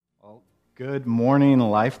Good morning,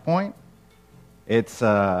 LifePoint. It's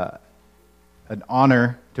an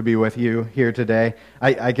honor to be with you here today.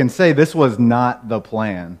 I can say this was not the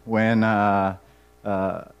plan. When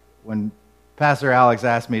Pastor Alex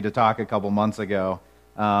asked me to talk a couple months ago,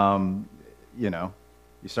 you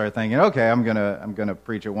start thinking, okay, I'm gonna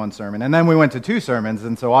preach at one sermon, and then we went to two sermons,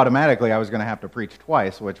 and so automatically I was going to have to preach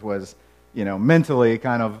twice, which was, mentally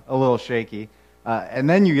kind of a little shaky. And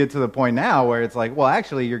then you get to the point now where it's like, well,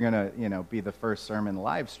 actually, you're going to, be the first sermon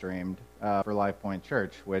live streamed for LifePoint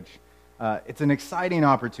Church, which it's an exciting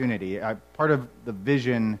opportunity. Part of the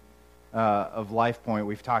vision of LifePoint,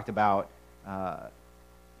 we've talked about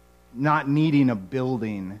not needing a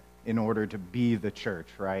building in order to be the church,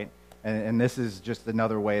 right? And this is just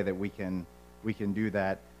another way that we can do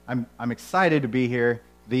that. I'm excited to be here.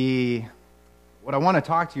 What I want to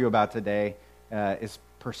talk to you about today is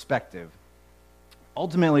perspective.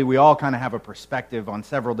 Ultimately, we all kind of have a perspective on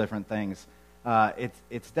several different things.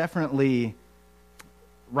 It's definitely,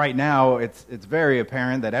 right now, it's very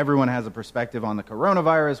apparent that everyone has a perspective on the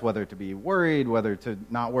coronavirus, whether to be worried, whether to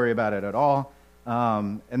not worry about it at all.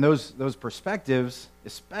 And those perspectives,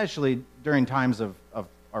 especially during times of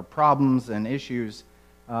our problems and issues,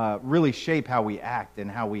 really shape how we act and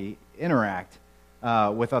how we interact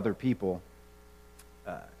with other people.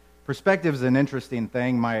 Perspective is an interesting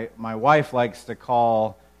thing. My wife likes to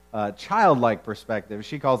call childlike perspective.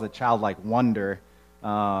 She calls it childlike wonder,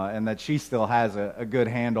 and that she still has a good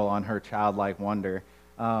handle on her childlike wonder.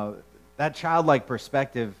 That childlike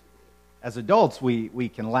perspective, as adults, we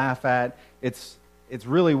can laugh at. It's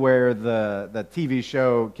really where the TV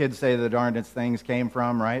show Kids Say the Darndest Things came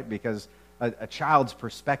from, right? Because a child's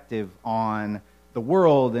perspective on the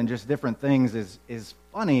world and just different things is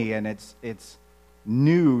funny, and it's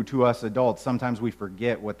new to us adults. Sometimes we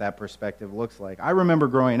forget what that perspective looks like. I remember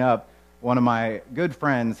growing up, one of my good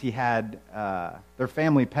friends, he had their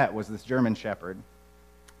family pet was this German Shepherd.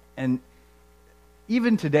 And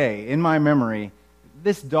even today, in my memory,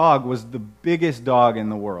 this dog was the biggest dog in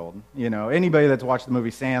the world. Anybody that's watched the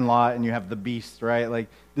movie Sandlot and you have the beast, right? Like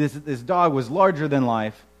this dog was larger than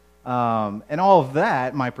life. And all of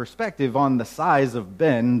that, my perspective on the size of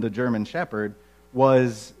Ben, the German Shepherd,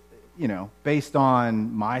 was based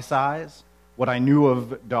on my size, what I knew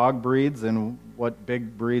of dog breeds and what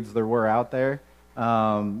big breeds there were out there.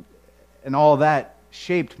 And all that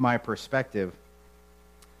shaped my perspective.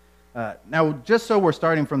 Now, just so we're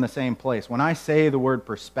starting from the same place, when I say the word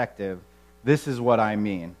perspective, this is what I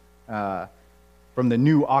mean. From the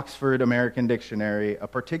New Oxford American Dictionary, a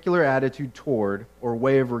particular attitude toward or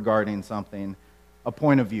way of regarding something, a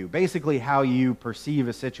point of view. Basically, how you perceive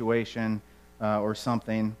a situation or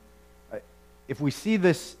something. If we see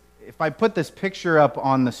this, if I put this picture up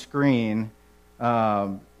on the screen,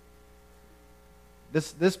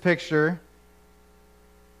 this picture,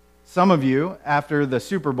 some of you, after the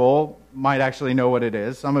Super Bowl, might actually know what it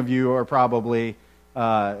is. Some of you are probably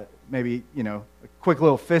maybe, a quick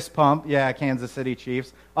little fist pump. Yeah, Kansas City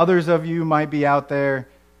Chiefs. Others of you might be out there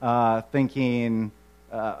thinking,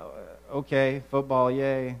 okay, football,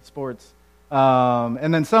 yay, sports.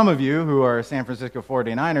 And then some of you who are San Francisco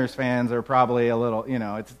 49ers fans are probably a little,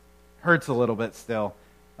 it hurts a little bit still,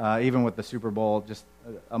 even with the Super Bowl just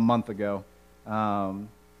a month ago. And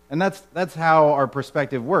that's how our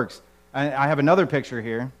perspective works. I have another picture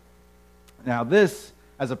here. Now this,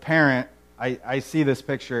 as a parent, I see this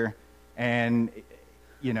picture and,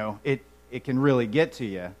 it can really get to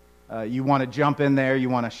you. You want to jump in there, you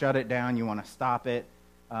want to shut it down, you want to stop it.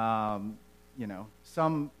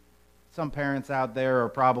 Some parents out there are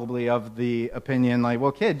probably of the opinion, like,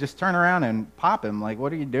 well, kid, just turn around and pop him. Like,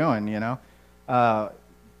 what are you doing, Don't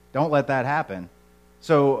let that happen.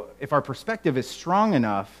 So if our perspective is strong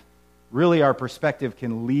enough, really our perspective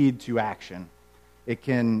can lead to action. It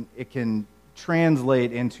can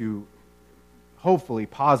translate into, hopefully,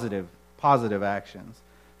 positive actions.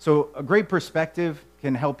 So a great perspective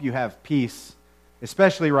can help you have peace,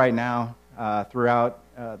 especially right now throughout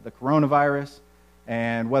the coronavirus.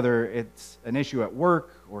 And whether it's an issue at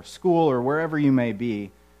work or school or wherever you may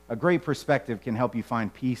be, a great perspective can help you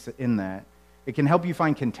find peace in that. It can help you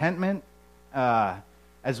find contentment, as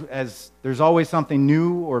there's always something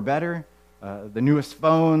new or better. The newest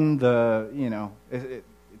phone,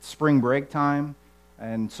 it's spring break time,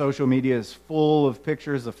 and social media is full of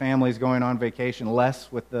pictures of families going on vacation, less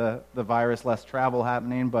with the virus, less travel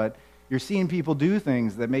happening, but you're seeing people do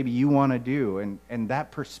things that maybe you want to do, and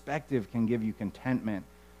that perspective can give you contentment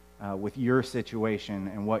with your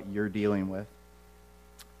situation and what you're dealing with.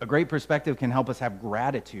 A great perspective can help us have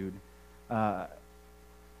gratitude.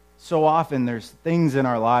 So often there's things in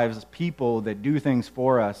our lives, people that do things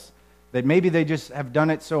for us that maybe they just have done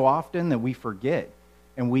it so often that we forget,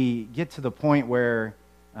 and we get to the point where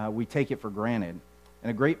we take it for granted. And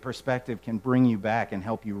a great perspective can bring you back and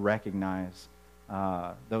help you recognize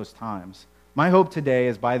those times. My hope today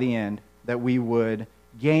is by the end that we would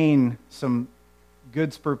gain some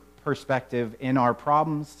good perspective in our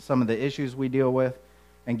problems, some of the issues we deal with,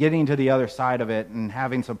 and getting to the other side of it and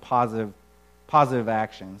having some positive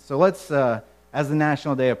actions. So let's, as the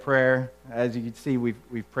National Day of Prayer, as you can see,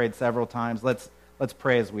 we've prayed several times. Let's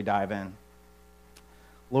pray as we dive in.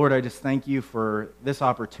 Lord, I just thank you for this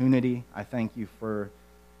opportunity. I thank you for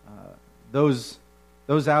those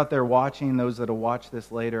out there watching, those that will watch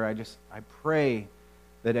this later. I pray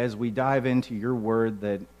that as we dive into your word,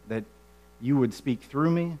 that you would speak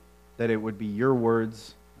through me, that it would be your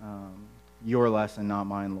words, your lesson, not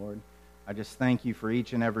mine, Lord. I just thank you for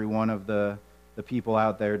each and every one of the people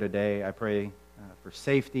out there today. I pray for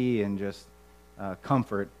safety and just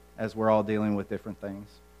comfort as we're all dealing with different things.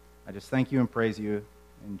 I just thank you and praise you.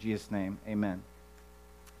 In Jesus' name, amen.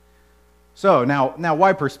 So now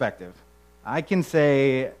why perspective? I can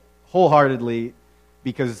say wholeheartedly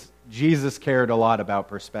because Jesus cared a lot about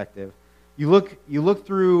perspective. You look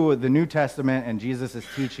through the New Testament and Jesus'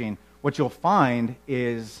 teaching, what you'll find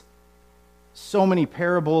is so many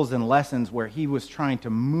parables and lessons where he was trying to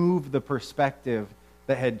move the perspective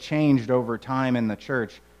that had changed over time in the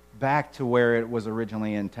church back to where it was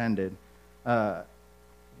originally intended.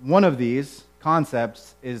 One of these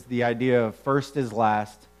concepts is the idea of first is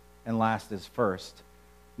last and last is first.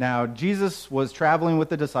 Now, Jesus was traveling with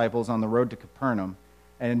the disciples on the road to Capernaum,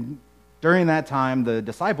 and during that time, the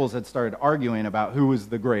disciples had started arguing about who was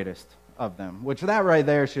the greatest of them, which that right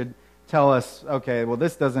there should tell us, okay, well,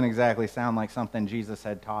 this doesn't exactly sound like something Jesus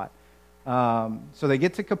had taught. So they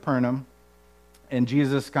get to Capernaum, and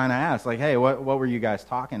Jesus kind of asks, like, hey, what were you guys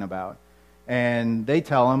talking about? And they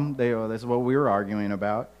tell him, this is what we were arguing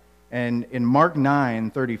about. And in Mark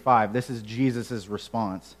 9:35, this is Jesus'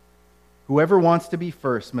 response. Whoever wants to be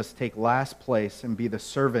first must take last place and be the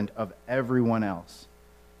servant of everyone else.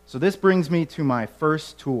 So this brings me to my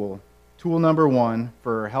first tool number one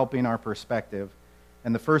for helping our perspective.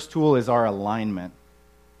 And the first tool is our alignment.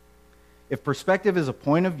 If perspective is a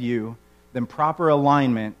point of view, then proper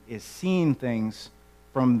alignment is seeing things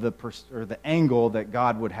from the angle that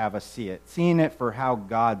God would have us see it, seeing it for how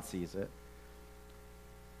God sees it.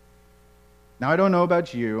 Now, I don't know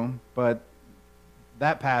about you, but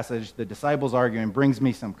that passage, the disciples arguing, brings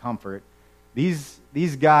me some comfort. These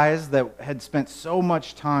guys that had spent so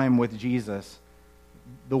much time with Jesus,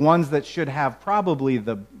 the ones that should have probably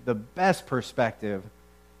the best perspective,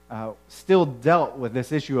 still dealt with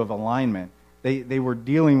this issue of alignment. They were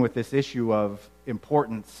dealing with this issue of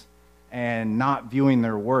importance and not viewing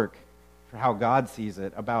their work for how God sees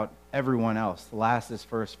it about everyone else. Last is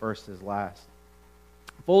first, first is last.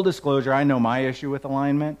 Full disclosure, I know my issue with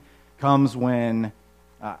alignment comes when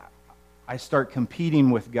I start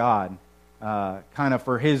competing with God kind of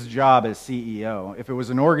for his job as CEO. If it was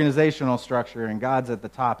an organizational structure and God's at the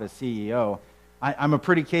top as CEO, I'm a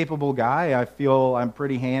pretty capable guy. I feel I'm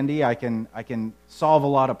pretty handy. I can solve a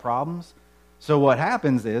lot of problems. So what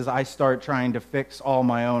happens is I start trying to fix all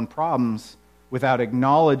my own problems without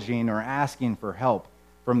acknowledging or asking for help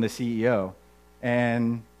from the CEO.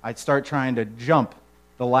 And I start trying to jump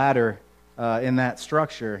the ladder in that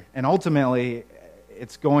structure. And ultimately,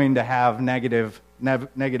 it's going to have negative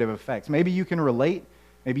effects. Maybe you can relate.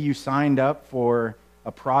 Maybe you signed up for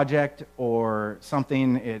a project or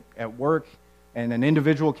something at work, and an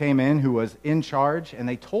individual came in who was in charge, and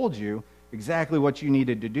they told you exactly what you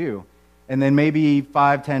needed to do. And then maybe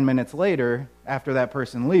 5-10 minutes later, after that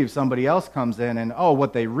person leaves, somebody else comes in and,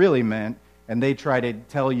 what they really meant, and they try to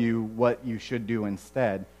tell you what you should do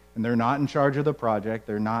instead. And they're not in charge of the project.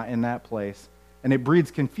 They're not in that place. And it breeds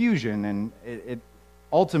confusion, and it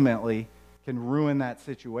ultimately can ruin that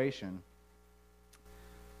situation.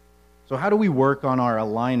 So how do we work on our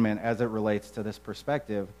alignment as it relates to this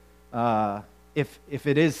perspective? If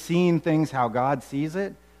it is seeing things how God sees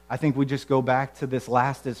it, I think we just go back to this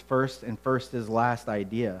last is first and first is last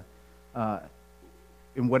idea.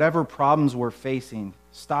 In whatever problems we're facing,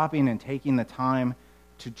 stopping and taking the time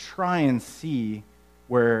to try and see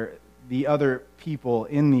where the other people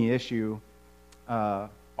in the issue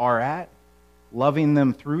are at, loving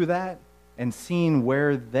them through that, and seeing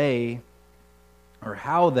where they or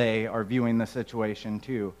how they are viewing the situation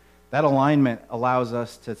too. That alignment allows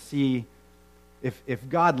us to see if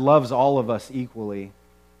God loves all of us equally,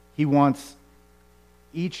 he wants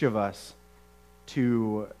each of us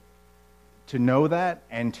to know that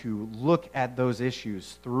and to look at those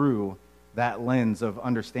issues through that lens of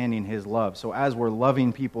understanding his love. So as we're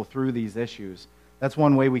loving people through these issues, that's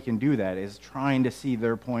one way we can do that, is trying to see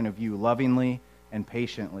their point of view lovingly and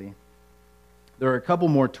patiently. There are a couple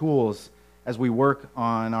more tools as we work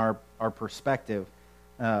on our perspective.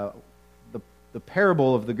 The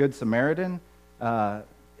parable of the Good Samaritan,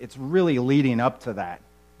 it's really leading up to that,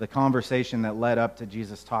 the conversation that led up to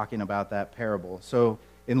Jesus talking about that parable. So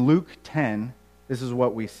in Luke 10, this is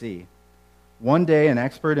what we see. One day, an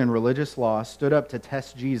expert in religious law stood up to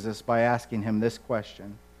test Jesus by asking him this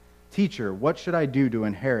question: "Teacher, what should I do to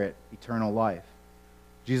inherit eternal life?"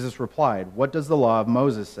 Jesus replied, "What does the law of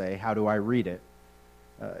Moses say? How do I read it?"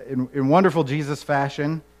 In wonderful Jesus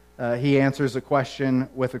fashion, he answers a question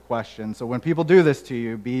with a question. So when people do this to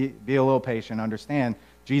you, be a little patient. Understand,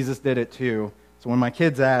 Jesus did it too. So when my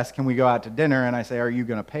kids ask, "Can we go out to dinner?" and I say, "Are you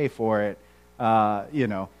going to pay for it?"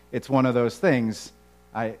 It's one of those things.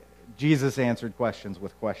 Jesus answered questions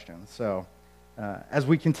with questions. So as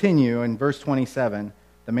we continue in verse 27,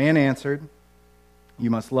 the man answered,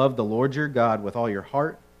 "You must love the Lord your God with all your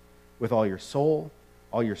heart, with all your soul,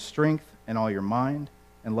 all your strength, and all your mind,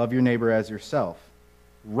 and love your neighbor as yourself."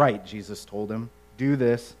 "Right," Jesus told him. "Do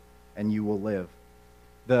this, and you will live."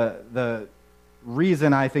 The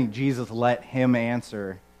reason I think Jesus let him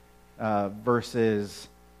answer versus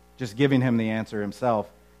just giving him the answer himself,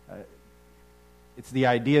 it's the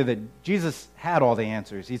idea that Jesus had all the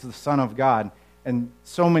answers. He's the Son of God, and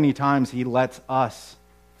so many times he lets us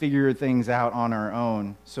figure things out on our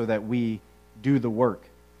own so that we do the work.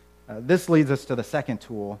 This leads us to the second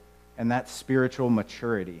tool, and that's spiritual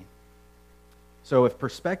maturity. So if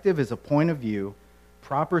perspective is a point of view,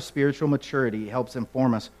 proper spiritual maturity helps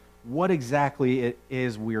inform us what exactly it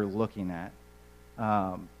is we're looking at.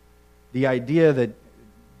 The idea that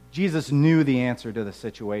Jesus knew the answer to the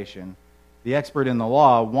situation. The expert in the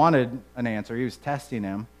law wanted an answer. He was testing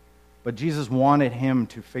him, but Jesus wanted him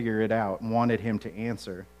to figure it out and wanted him to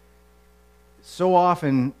answer. So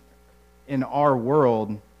often in our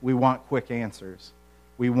world, we want quick answers.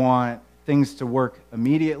 We want things to work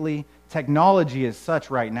immediately. Technology is such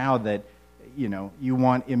right now that, you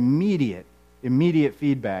want immediate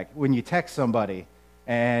feedback. When you text somebody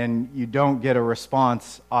and you don't get a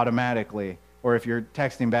response automatically, or if you're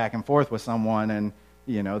texting back and forth with someone and,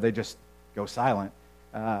 they just go silent.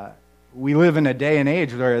 We live in a day and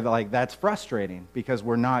age where that's frustrating because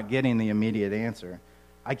we're not getting the immediate answer.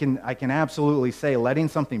 I can absolutely say letting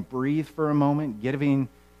something breathe for a moment, giving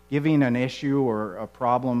an issue or a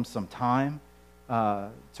problem some time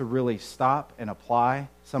to really stop and apply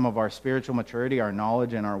some of our spiritual maturity, our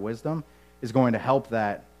knowledge, and our wisdom is going to help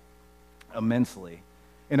that immensely.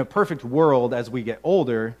 In a perfect world, as we get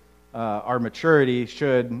older, our maturity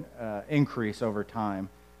should increase over time.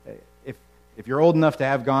 If you're old enough to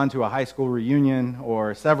have gone to a high school reunion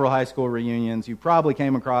or several high school reunions, you probably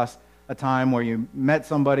came across a time where you met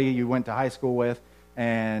somebody you went to high school with,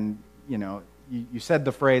 and you said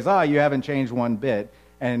the phrase, "You haven't changed one bit."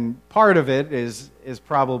 And part of it is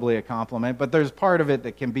probably a compliment, but there's part of it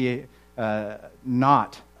that can be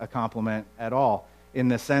not a compliment at all, in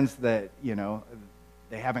the sense that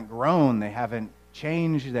they haven't grown, they haven't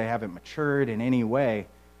changed, they haven't matured in any way.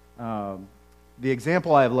 The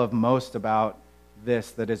example I love most about this,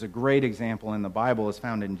 that is a great example in the Bible, is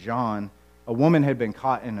found in John. A woman had been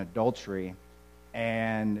caught in adultery,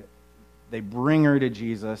 and they bring her to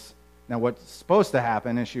Jesus. Now, what's supposed to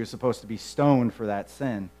happen is she was supposed to be stoned for that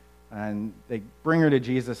sin. And they bring her to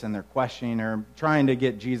Jesus, and they're questioning her, trying to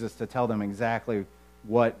get Jesus to tell them exactly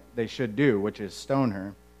what they should do, which is stone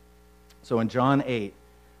her. So in John 8,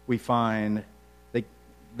 we find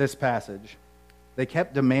this passage. They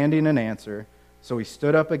kept demanding an answer, so he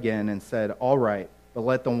stood up again and said, "All right, but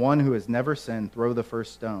let the one who has never sinned throw the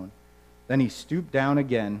first stone." Then he stooped down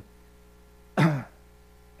again and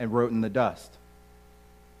wrote in the dust.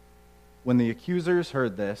 When the accusers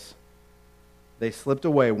heard this, they slipped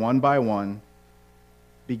away one by one,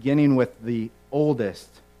 beginning with the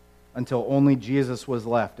oldest, until only Jesus was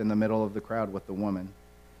left in the middle of the crowd with the woman.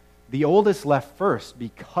 The oldest left first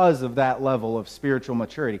because of that level of spiritual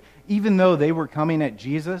maturity. Even though they were coming at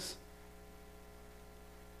Jesus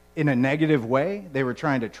in a negative way, they were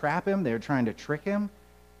trying to trap him, they were trying to trick him,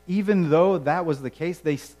 even though that was the case,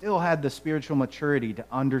 they still had the spiritual maturity to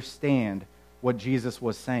understand what Jesus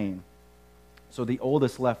was saying. So the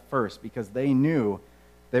oldest left first because they knew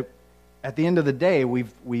that at the end of the day,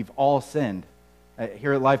 we've all sinned.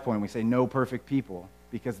 Here at LifePoint, we say no perfect people,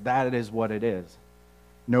 because that is what it is.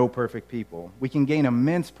 No perfect people. We can gain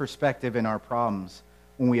immense perspective in our problems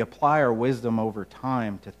when we apply our wisdom over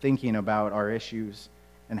time to thinking about our issues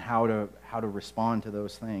and how to respond to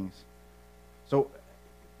those things. So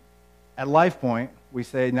At LifePoint, we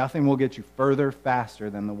say nothing will get you further faster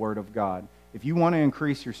than the Word of God. If you want to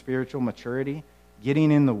increase your spiritual maturity,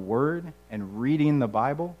 getting in the Word and reading the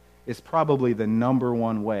Bible is probably the number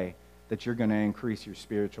one way that you're going to increase your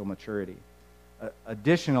spiritual maturity.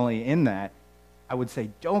 Additionally, in that, I would say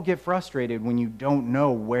don't get frustrated when you don't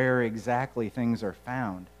know where exactly things are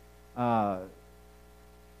found.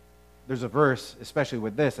 There's a verse, especially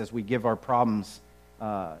with this, as we give our problems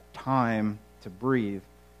time to breathe.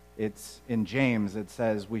 It's in James. It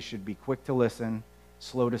says we should be quick to listen,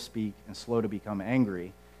 slow to speak, and slow to become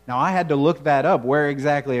angry. Now, I had to look that up, where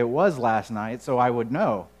exactly it was last night, so I would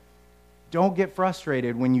know. Don't get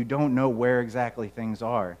frustrated when you don't know where exactly things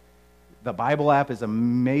are. The Bible app is an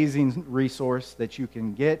amazing resource that you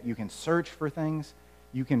can get. You can search for things.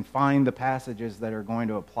 You can find the passages that are going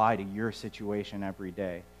to apply to your situation every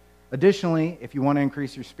day. Additionally, if you want to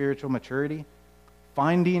increase your spiritual maturity,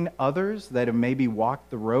 finding others that have maybe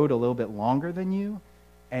walked the road a little bit longer than you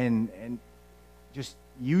and just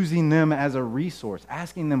using them as a resource,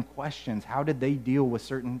 asking them questions. How did they deal with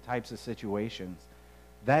certain types of situations?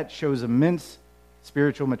 That shows immense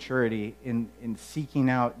spiritual maturity in seeking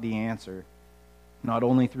out the answer, not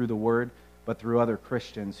only through the Word, but through other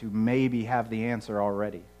Christians who maybe have the answer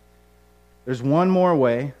already. There's one more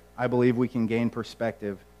way I believe we can gain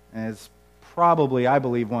perspective, and it's probably, I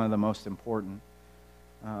believe, one of the most important.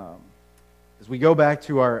 As we go back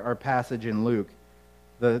to our passage in Luke,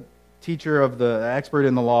 the teacher of the expert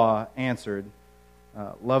in the law answered,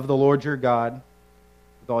 love the Lord your God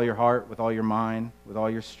with all your heart, with all your mind, with all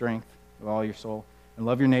your strength, with all your soul, and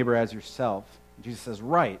love your neighbor as yourself. And Jesus says,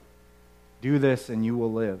 right, do this and you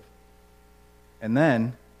will live. And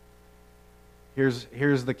then, here's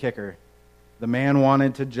the kicker. The man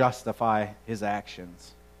wanted to justify his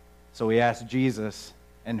actions. So he asked Jesus,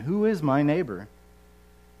 and who is my neighbor?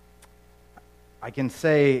 I can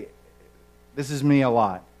say, this is me a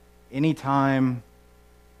lot. Anytime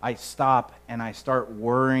I stop and I start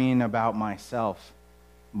worrying about myself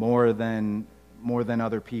more than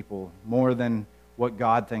other people, more than what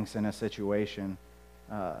God thinks in a situation,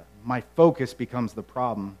 my focus becomes the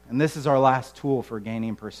problem. And this is our last tool for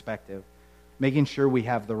gaining perspective, making sure we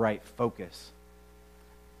have the right focus.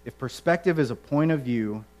 If perspective is a point of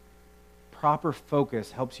view, proper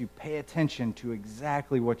focus helps you pay attention to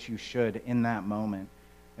exactly what you should in that moment.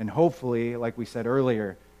 And hopefully, like we said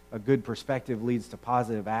earlier, a good perspective leads to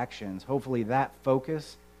positive actions. Hopefully that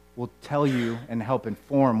focus will tell you and help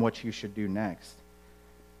inform what you should do next.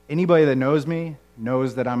 Anybody that knows me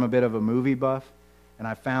knows that I'm a bit of a movie buff, and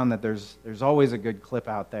I found that there's always a good clip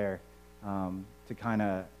out there to kind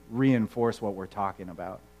of reinforce what we're talking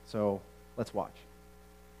about. So let's watch.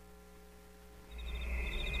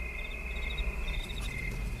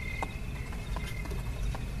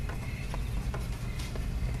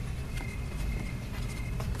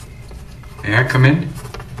 May I come in?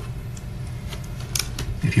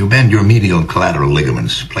 If you bend your medial and collateral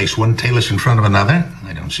ligaments, place one talus in front of another,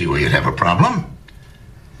 I don't see where you'd have a problem.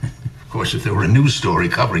 Of course, if there were a news story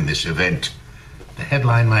covering this event, the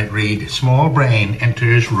headline might read, "Small brain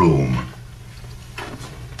enters room."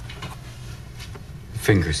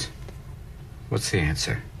 Fingers. What's the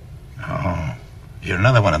answer? Oh, you're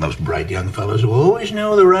another one of those bright young fellows who always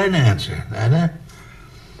know the right answer, huh?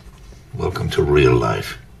 Welcome to real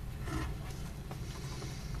life.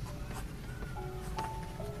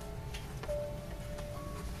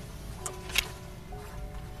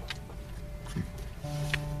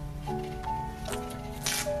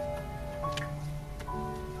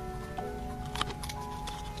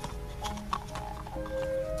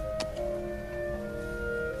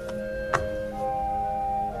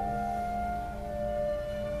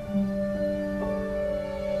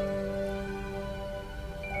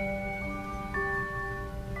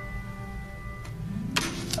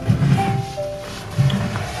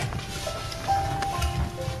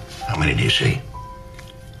 How many do you see?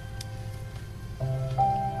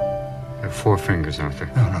 There are 4 fingers, Arthur.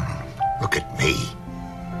 No. Look at me.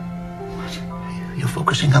 You're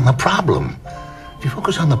focusing on the problem. If you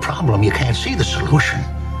focus on the problem, you can't see the solution.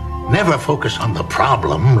 Never focus on the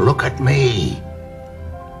problem. Look at me.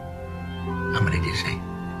 How many do you see?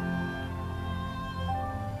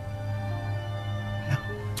 No.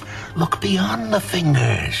 Look beyond the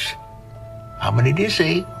fingers. How many do you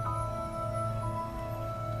see?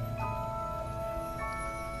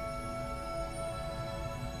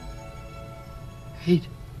 Eight.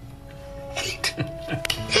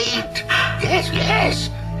 Yes.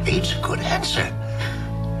 8's a good answer.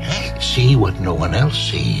 See what no one else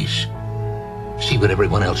sees. See what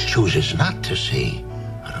everyone else chooses not to see.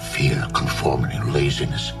 Out of fear, conformity,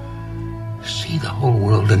 laziness. See the whole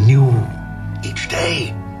world anew each day.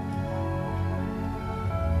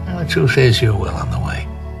 And the truth is, you're well on the way.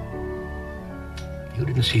 You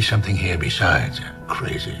didn't see something here besides a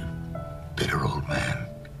crazy, bitter old man.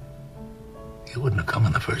 You wouldn't have come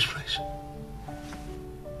in the first place.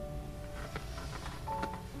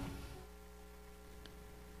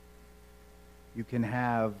 You can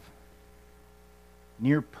have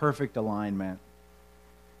near perfect alignment.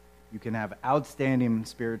 You can have outstanding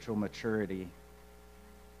spiritual maturity.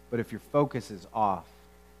 But if your focus is off,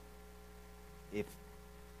 if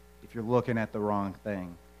you're looking at the wrong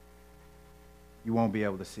thing, you won't be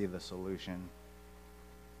able to see the solution.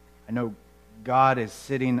 I know God is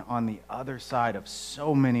sitting on the other side of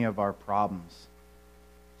so many of our problems,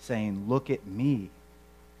 saying, look at me.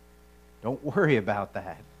 Don't worry about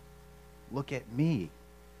that. Look at me.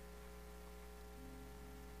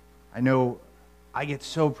 I know I get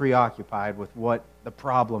so preoccupied with what the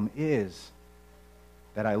problem is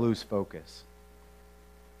that I lose focus.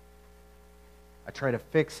 I try to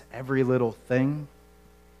fix every little thing,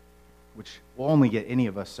 which will only get any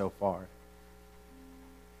of us so far.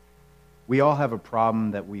 We all have a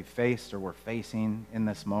problem that we've faced or we're facing in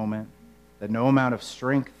this moment that no amount of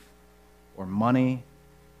strength or money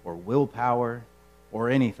or willpower or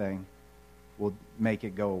anything will make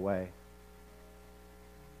it go away.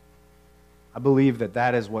 I believe that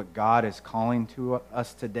that is what God is calling to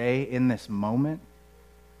us today in this moment,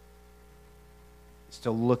 is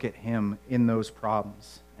to look at Him in those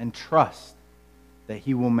problems and trust that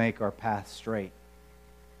He will make our path straight.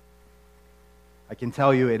 I can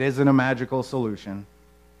tell you it isn't a magical solution,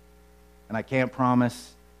 and I can't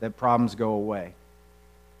promise that problems go away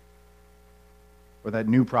or that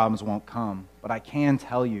new problems won't come. But I can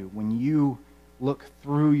tell you, when you look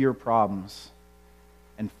through your problems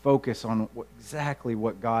and focus on exactly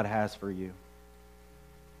what God has for you,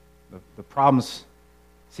 the problems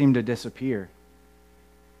seem to disappear.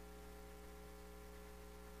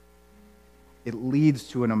 It leads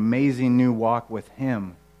to an amazing new walk with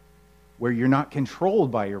Him, where you're not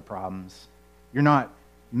controlled by your problems. You're not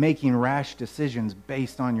making rash decisions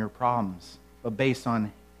based on your problems, but based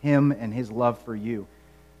on Him and His love for you.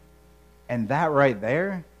 And that right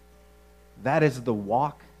there, that is the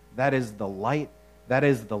walk, that is the light, that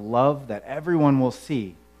is the love that everyone will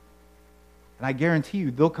see. And I guarantee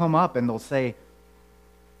you, they'll come up and they'll say,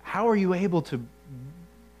 how are you able to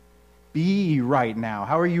be right now?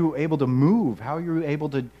 How are you able to move? How are you able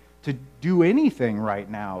to do anything right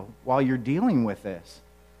now while you're dealing with this?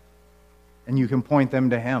 And you can point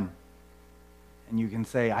them to Him. And you can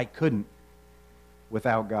say, I couldn't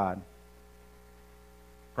without God.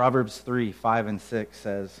 Proverbs 3:5-6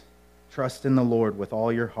 says, trust in the Lord with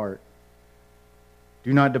all your heart.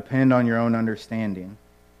 Do not depend on your own understanding.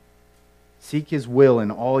 Seek His will in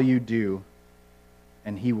all you do,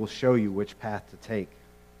 and He will show you which path to take.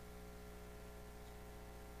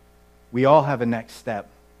 We all have a next step.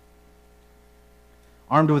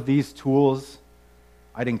 Armed with these tools,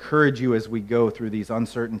 I'd encourage you as we go through these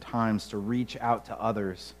uncertain times to reach out to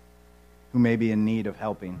others who may be in need of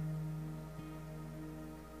helping.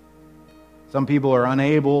 Some people are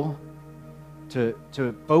unable to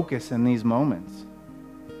focus in these moments,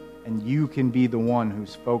 and you can be the one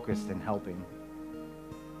who's focused in helping.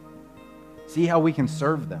 See how we can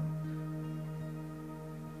serve them.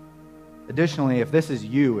 Additionally, if this is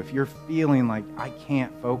you, if you're feeling like, I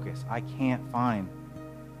can't focus, I can't find,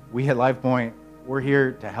 we at LifePoint, we're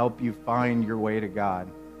here to help you find your way to God.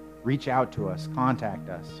 Reach out to us, contact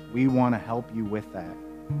us. We want to help you with that.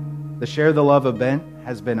 The Share the Love event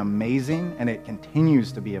has been amazing, and it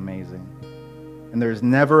continues to be amazing. And there's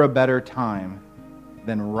never a better time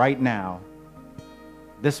than right now,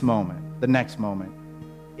 this moment, the next moment,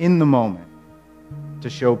 in the moment, to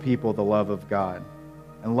show people the love of God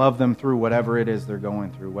and love them through whatever it is they're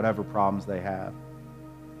going through, whatever problems they have.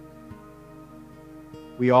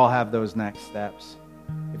 We all have those next steps.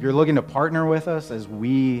 If you're looking to partner with us as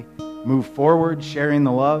we move forward, sharing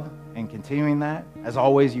the love and continuing that, as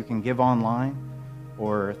always, you can give online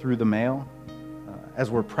or through the mail. As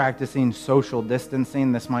we're practicing social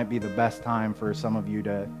distancing, this might be the best time for some of you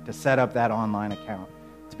to set up that online account,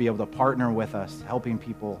 to be able to partner with us, helping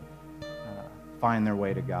people find their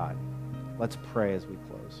way to God. Let's pray as we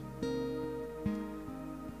close.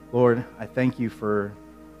 Lord, I thank you for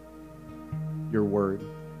your word.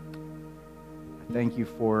 I thank you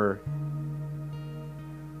for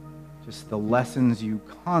just the lessons you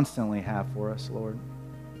constantly have for us, Lord,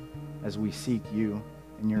 as we seek you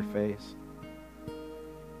in your face.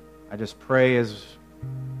 I just pray as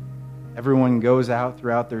everyone goes out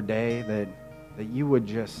throughout their day that you would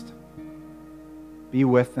just Be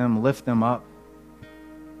with them, lift them up.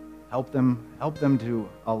 Help them to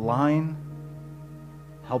align.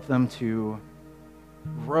 Help them to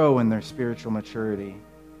grow in their spiritual maturity.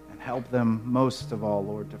 And help them, most of all,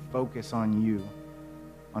 Lord, to focus on you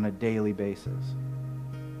on a daily basis.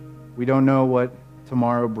 We don't know what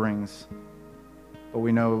tomorrow brings, but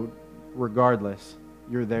we know regardless,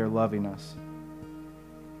 you're there loving us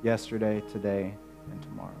yesterday, today, and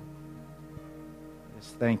tomorrow. I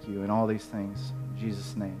just thank you in all these things. In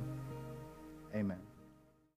Jesus' name, amen.